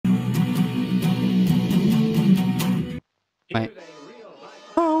Wait.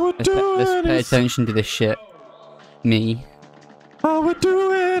 I would do Let's pay attention to this shit. Me. I would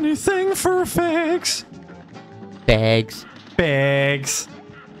do anything for fags. Fags. Fags.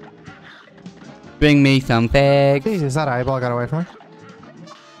 Bring me some fags. Jesus, that eyeball got away from me.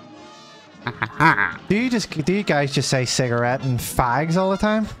 Do you guys just say cigarette and fags all the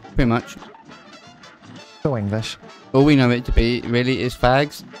time? Pretty much. So English. All we know it to be really is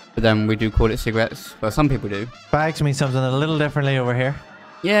fags, but then we do call it cigarettes. Well, some people do. Fags means something a little differently over here.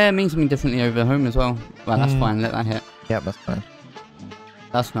 Yeah, it means something differently over home as well. Well, that's fine. Let that hit. Yep, that's fine.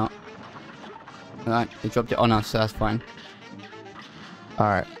 That's not. Alright, they dropped it on us, so that's fine.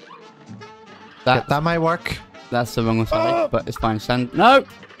 Alright. That might work. That's the wrong side, but it's fine. Stand. No!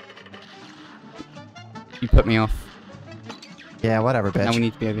 You put me off. Yeah, whatever, bitch. Now we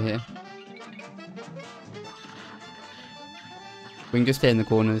need to be over here. We can just stay in the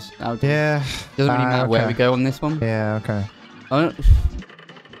corners. Yeah. Doesn't really matter where we go on this one. Yeah, okay. Oh.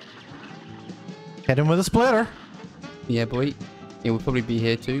 Hit him with a splitter. Yeah, boy. Yeah, we'll probably be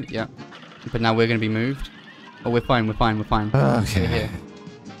here too. Yeah. But now we're going to be moved. Oh, we're fine. We're fine. We're fine. Okay. Here.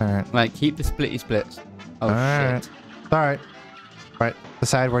 Alright. Right, keep the splitty splits. Oh, Alright. shit. Alright. Right.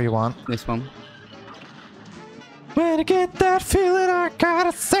 Decide where you want. This one. When I get that feeling, I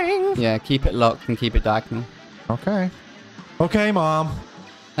gotta sing. Yeah, keep it locked and keep it diagonal. Okay. Okay, Mom.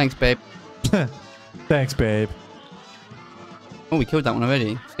 Thanks, babe. Thanks, babe. Oh, we killed that one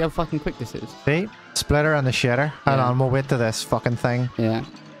already. See how fucking quick this is. See? Splitter and the shitter. Hold Yeah. on, we'll wait to this fucking thing. Yeah.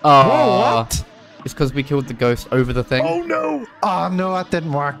 Oh, Whoa, what? It's because we killed the ghost over the thing. Oh, no. Oh, no, that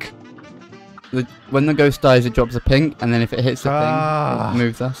didn't work. When the ghost dies, it drops a pink, and then if it hits the thing, it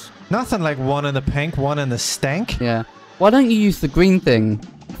moves us. Nothing like one in the pink, one in the stank. Yeah. Why don't you use the green thing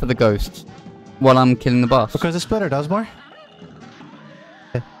for the ghost while I'm killing the boss? Because the splitter does more.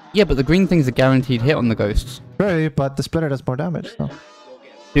 Yeah, but the green thing's a guaranteed hit on the ghosts. Right, but the splitter does more damage, so.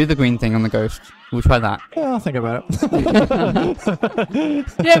 Do the green thing on the ghost. We'll try that. Yeah, I'll think about it.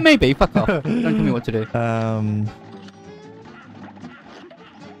 Yeah, maybe. Fuck off. Don't tell me what to do.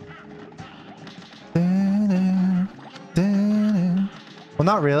 Well,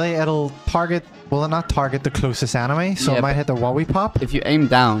 not really. It'll target... Will it not target the closest enemy? So Yeah, it might but hit the Wowie Pop? If you aim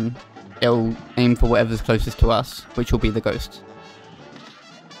down, it'll aim for whatever's closest to us, which will be the ghost.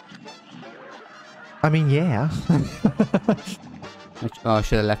 I mean, yeah. Oh, I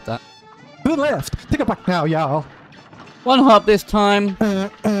should have left that. To the left! Take it back now, y'all! One hop this time.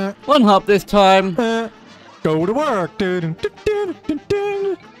 One hop this time. Go to work!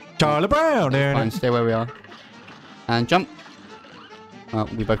 Charlie Brown! Fine, stay where we are. And jump. Oh,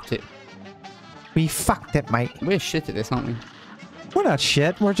 we both did. We fucked it, mate. We're shit at this, aren't we? We're not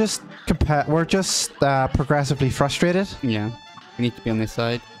shit. We're just progressively frustrated. Yeah. We need to be on this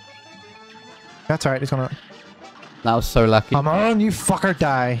side. That's alright. He's gonna. That was so lucky. Come on, you fucker,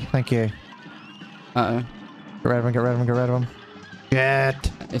 die! Thank you. Uh-oh. Get rid of him. Get rid of him. Get rid of him.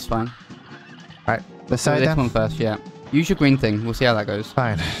 Get. It's fine. Alright, this side This then. one first, yeah. Use your green thing. We'll see how that goes.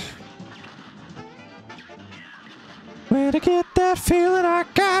 Fine. When I get that feeling, I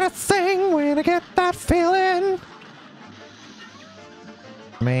gotta sing. When I get that feeling.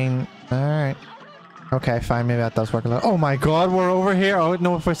 I mean, alright. Okay, fine. Maybe that does work a little. Oh my god, we're over here. Oh,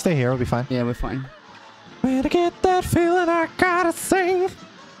 no, if we stay here, we'll be fine. Yeah, we're fine. When I get that feeling, I gotta sing.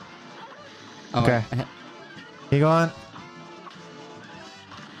 Oh, okay. Wait. You going?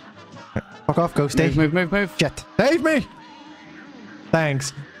 Fuck off, ghosty. Move. Shit. Save me!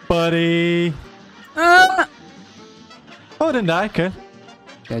 Thanks, buddy. Ah! Oh, I didn't die. Cool.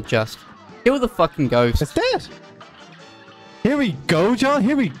 Yeah, just. Kill the fucking ghost. It's dead. Here we go, John.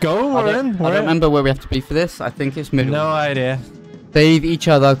 Here we go. We're in. I don't remember where we have to be for this. I think it's middle. No idea. Save each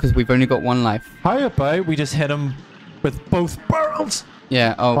other because we've only got one life. How about we just hit him with both barrels?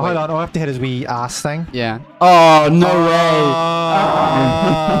 Yeah. Oh, Hold wait. on. Oh, I have to hit his wee ass thing. Yeah. Oh, no way.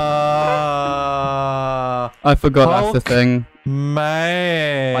 I forgot that's the thing.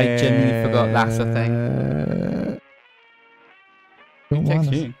 Man. I genuinely forgot that's the thing. Who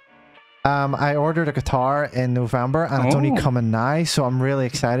texted you? I ordered a guitar in November and it's only coming now, so I'm really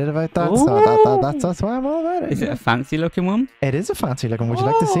excited about that. Ooh. So that's why I'm all about it. Is it a fancy looking one? It is a fancy looking. Would you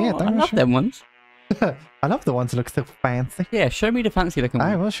like to see it? I love them ones. I love the ones that look so fancy. Yeah, show me the fancy looking one.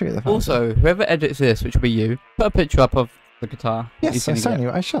 I will show you the fancy. Also, whoever edits this, which will be you, put a picture up of the guitar. Yes, I certainly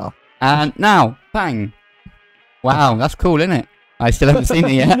I shall. And now, bang. Wow, that's cool, isn't it? I still haven't seen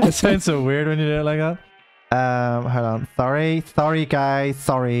it yet. It sounds so weird when you do it like that. Hold on. Sorry, guys.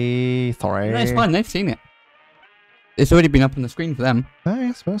 Sorry. No, it's fine. They've seen it. It's already been up on the screen for them. Oh, yeah,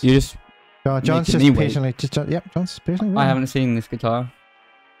 I suppose. You just. John's just me wait. patiently. Yep, John's patiently. I haven't seen this guitar.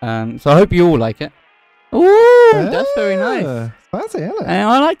 So I hope you all like it. Ooh! That's very nice. Fancy, isn't it?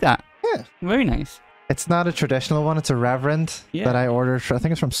 I like that. Yeah. Very nice. It's not a traditional one. It's a reverend that I ordered. I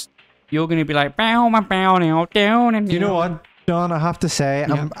think it's from... You're going to be like, bow, my bow, now, down, and You know what, John? I have to say,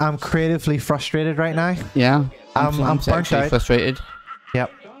 Yeah. I'm creatively frustrated right now. Yeah. I'm burnt out. Frustrated.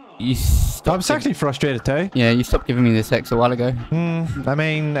 Yep. You stopped. I'm actually frustrated too. Yeah, you stopped giving me the sex a while ago. I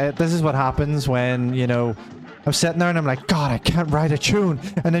mean, this is what happens when, you know, I'm sitting there and I'm like, God, I can't write a tune.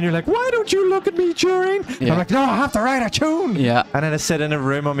 And then you're like, why don't you look at me during? Yeah. I'm like, no, I have to write a tune. Yeah. And then I sit in a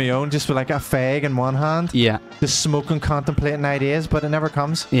room on my own just with like a fag in one hand. Yeah. Just smoking, contemplating ideas, but it never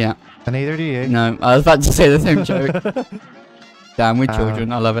comes. Yeah. And neither do you. No, I was about to say the same joke. Damn, with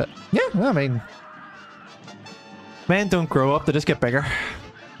children, I love it. Yeah, I mean, men don't grow up, they just get bigger.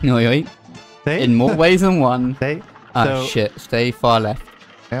 No, wait. They? In more ways than one. They? Ah, So- shit. Stay far left.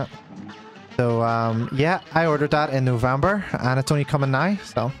 Yeah. So, yeah, I ordered that in November, and it's only coming now,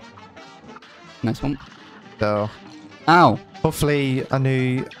 so... Nice one. So, Ow. hopefully a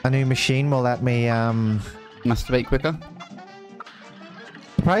new machine will let me, Masturbate quicker.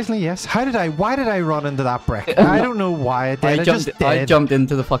 Surprisingly, yes. Why did I run into that brick? I don't know why I did. I jumped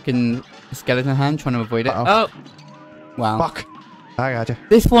into the fucking skeleton hand trying to avoid it. Uh-oh. Oh. Wow. Fuck. I gotcha.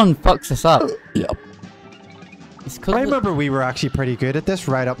 This one fucks us up. Yep. It's cause I remember we were actually pretty good at this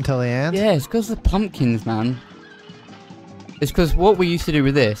right up until the end. Yeah, it's because the pumpkins, man. It's because what we used to do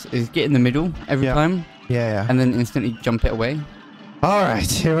with this is get in the middle every time. Yeah. And then instantly jump it away. Alright,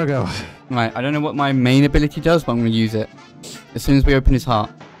 here we go. Right, I don't know what my main ability does, but I'm going to use it. As soon as we open his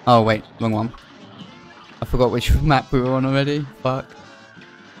heart. Oh, wait, wrong one. I forgot which map we were on already. Fuck.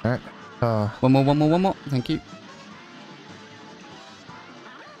 Alright. One more. Thank you.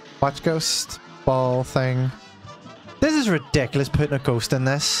 Watch ghost ball thing. This is ridiculous putting a ghost in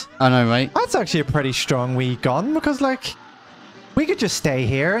this. I know, right? That's actually a pretty strong wee gun because, like, we could just stay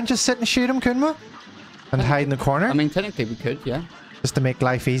here and just sit and shoot him, couldn't we? And hide in the corner. I mean, technically we could, yeah. Just to make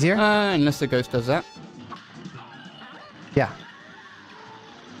life easier. Unless the ghost does that. Yeah.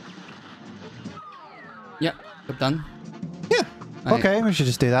 Yep, we're done. Yeah. Right. Okay, we should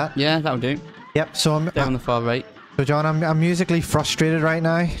just do that. Yeah, that'll do. Yep. So Down on the far right. So John, I'm musically frustrated right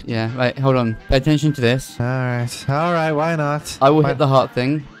now. Yeah, right, hold on. Pay attention to this. Alright, why not? I will hit the heart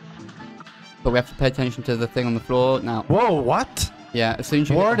thing. But we have to pay attention to the thing on the floor now. Whoa, what? Yeah, as soon as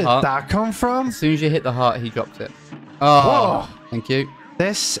you Where hit the did heart. that come from? As soon as you hit the heart, he drops it. Oh, Whoa. thank you.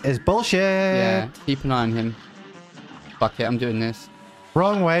 This is bullshit. Yeah, keep an eye on him. Fuck it, I'm doing this.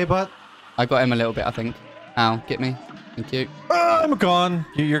 Wrong way, but... I got him a little bit, I think. Ow, get me. Thank you. I'm gone.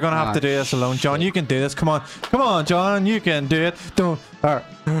 You're gonna have to do this alone, John. You can do this. Come on, John. You can do it. Don't.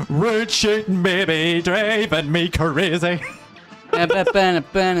 Road shooting, baby, driving me crazy.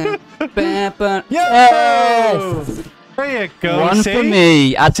 Yes! There you go. One see? for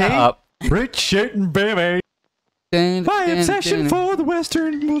me. Add that See? up. Road shooting, baby. My obsession for the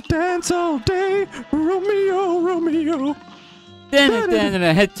Western will dance all day. Romeo.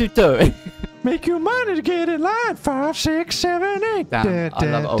 Head to toe. Make your money to get in line. 5, 6, 7, 8. Damn, I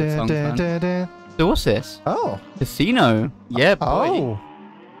love old songs, man. So what's this? Oh. Casino. Yeah, boy. Oh.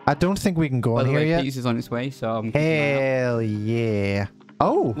 I don't think we can go By in the here way, yet. Pizza's on its way, so I'm keeping an eye out. Hell yeah.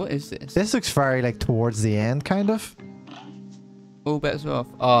 Oh. What is this? This looks very like towards the end, kind of. All bets are off.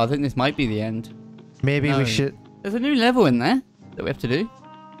 Oh, I think this might be the end. Maybe No. we should... There's a new level in there that we have to do.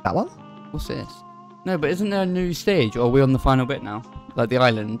 That one? What's this? No, but isn't there a new stage? Or are we on the final bit now? Like the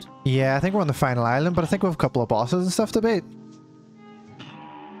island? Yeah, I think we're on the final island, but I think we have a couple of bosses and stuff to beat.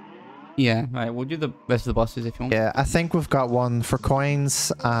 Yeah, right. We'll do the rest of the bosses if you want. Yeah, I think we've got one for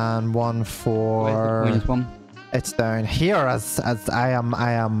coins and one Where's the for... coins one? It's down here, as I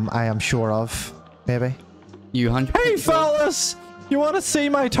am sure of. Maybe. You 100%. Hey, sure? fellas! You want to see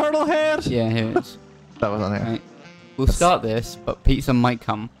my turtle head? Yeah, here it is. That was on here. Right. We'll start this, but pizza might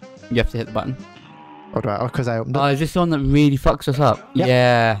come. You have to hit the button. Oh, do I? Oh, because I opened it. Oh, is this the one that really fucks us up? Yep.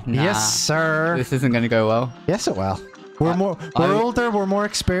 Yeah. Nah. Yes, sir. This isn't going to go well. Yes, it will. We're older, we're more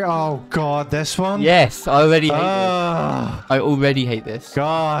experienced. Oh, God, this one? Yes, I already hate this. Oh, I already hate this.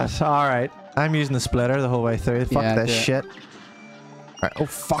 God. All right. I'm using the splitter the whole way through. Fuck Yeah, this do it. shit. Right. Oh,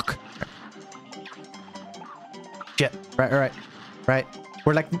 fuck. Shit. Right.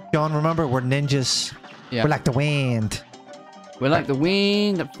 We're like, John, remember, we're ninjas. Yeah. We're like the wind. We're like the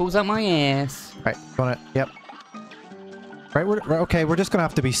wind that pulls out my ass. Right. Yep. Right. Okay. We're just going to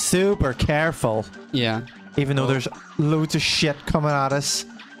have to be super careful. Yeah. Even though there's loads of shit coming at us.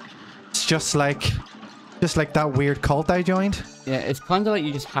 It's just like that weird cult I joined. Yeah, it's kind of like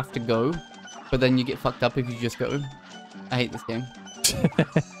you just have to go, but then you get fucked up if you just go. I hate this game.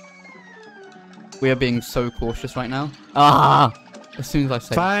 We are being so cautious right now. Ah! As soon as I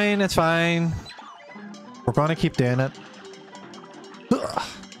say Fine, it's fine. We're gonna keep doing it.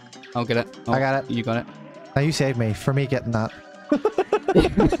 I'll get it. Oh, I got it. You got it. Now you saved me for me getting that.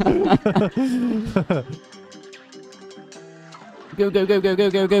 Go, go, go, go, go,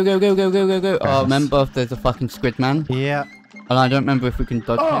 go, go, go, go, go, go, go, go. Oh, remember if there's a fucking squid man? Yeah. And I don't remember if we can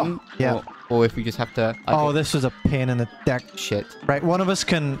dodge him. Yeah. Or if we just have to... Oh, this was a pain in the dick. Shit. Right, one of us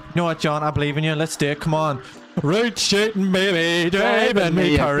can... You know what, John? I believe in you. Let's do it. Come on. Road shooting, baby. Driving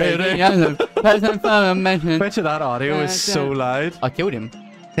me crazy. Bet you that audio is so loud. I killed him.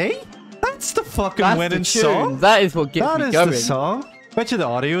 See? That's the fucking winning song. That is what gets me going. That is the song. Bet you the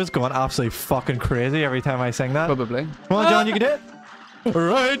audio is going absolutely fucking crazy every time I sing that. Probably. Come on, John, you can do it.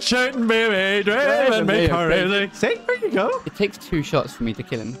 Road shooting, baby. Driving me crazy. See? There you go. It takes 2 shots for me to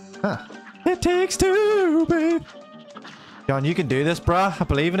kill him. Huh. It takes 2, babe. John, you can do this, bruh. I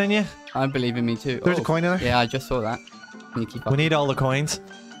believe in you. I believe in me too. There's a coin in there. Yeah, I just saw that. Can you keep up? We need all the coins.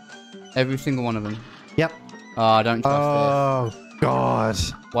 Every single one of them. Yep. Oh, I don't trust Oh, God.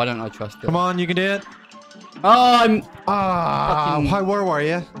 Why don't I trust it? Come on, you can do it. Oh, I'm... Where were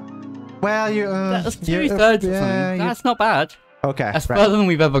you? Well, you... That's 2/3 or something. That's not bad. Okay. That's further than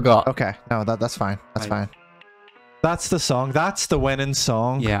we've ever got. Okay. No, that's fine. That's fine. That's the song. That's the winning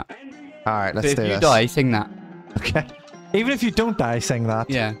song. Yeah. All right, let's do this. If you die, sing that. Okay. Even if you don't die, sing that.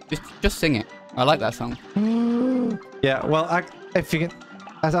 Yeah. Just sing it. I like that song. Yeah. Well, if you can...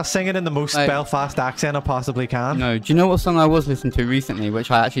 I'll sing it in the most Belfast accent I possibly can. No. Do you know what song I was listening to recently, which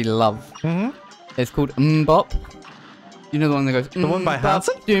I actually love? Mm-hmm. It's called Bop. You know the one that goes... The one by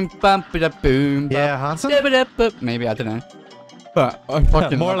Hanson? Yeah, Hanson? Maybe, I don't know. But I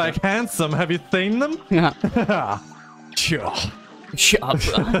fucking more like it. Handsome. Have you seen them? Yeah. Sure. Shut up.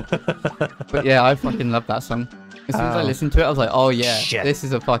 But yeah, I fucking love that song. As soon as I listened to it, I was like, oh yeah, this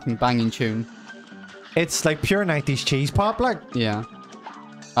is a fucking banging tune. It's like pure 90s cheese pop, like. Yeah.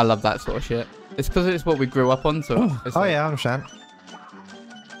 I love that sort of shit. It's because it's what we grew up on, so... yeah, I understand.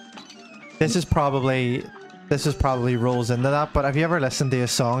 This is probably rolls into that, but have you ever listened to a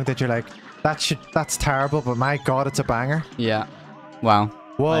song that you're like, that's terrible, but my god, it's a banger? Yeah. Wow.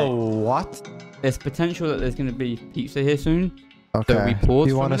 Whoa, what? There's potential that there's going to be pizza here soon. Okay. So we pause.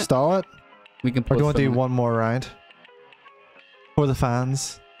 Do you want to stall it? We can pause. Or do you want to do one more round? For the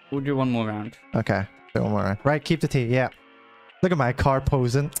fans? We'll do one more round. Okay. Do one more round. Right, keep the tea. Yeah. Look at my car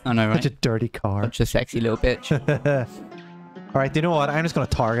posing. I know, right? Such a dirty car. Such a sexy little bitch. Alright, do you know what? I'm just going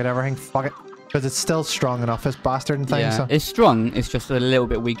to target everything. Fuck it. Because it's still strong enough, this bastard and thing. Yeah, so. It's strong. It's just a little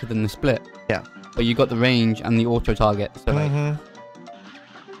bit weaker than the split. Yeah. But you got the range and the auto target. So like,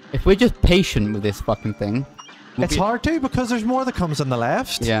 if we're just patient with this fucking thing, it's hard to because there's more that comes on the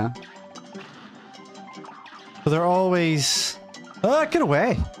left. Yeah. So they're always... Oh, get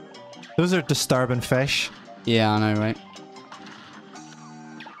away. Those are disturbing fish. Yeah, I know, right?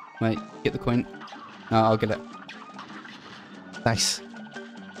 Wait, get the coin. No, I'll get it. Nice.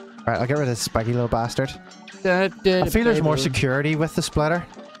 Right, I'll get rid of this spiky little bastard. I feel there's more security with the splitter.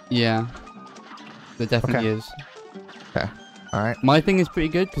 Yeah. There definitely is. Okay. Alright. My thing is pretty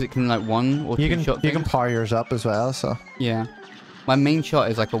good because it can like 1 or 2 shot. You can power yours up as well, so. Yeah. My main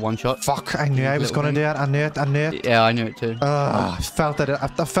shot is like a 1 shot. Fuck, I knew I was going to do it. I knew it. Yeah, I knew it too. I felt it.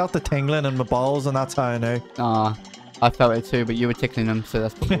 I felt the tingling in my balls and that's how I knew. I felt it too, but you were tickling them, so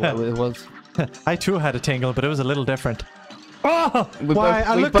that's probably what it was. I too had a tingle, but it was a little different. Oh! Why?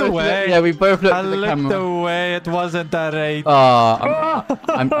 I looked away. Yeah, we both looked at the camera. I looked away. It wasn't that right.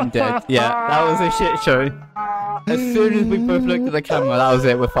 I'm dead. Yeah, that was a shit show. As soon as we both looked at the camera, that was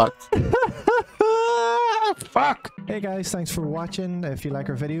it. We're fucked. Fuck. Hey guys, thanks for watching. If you like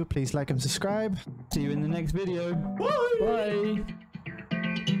our video, please like and subscribe. See you in the next video. Bye. Bye.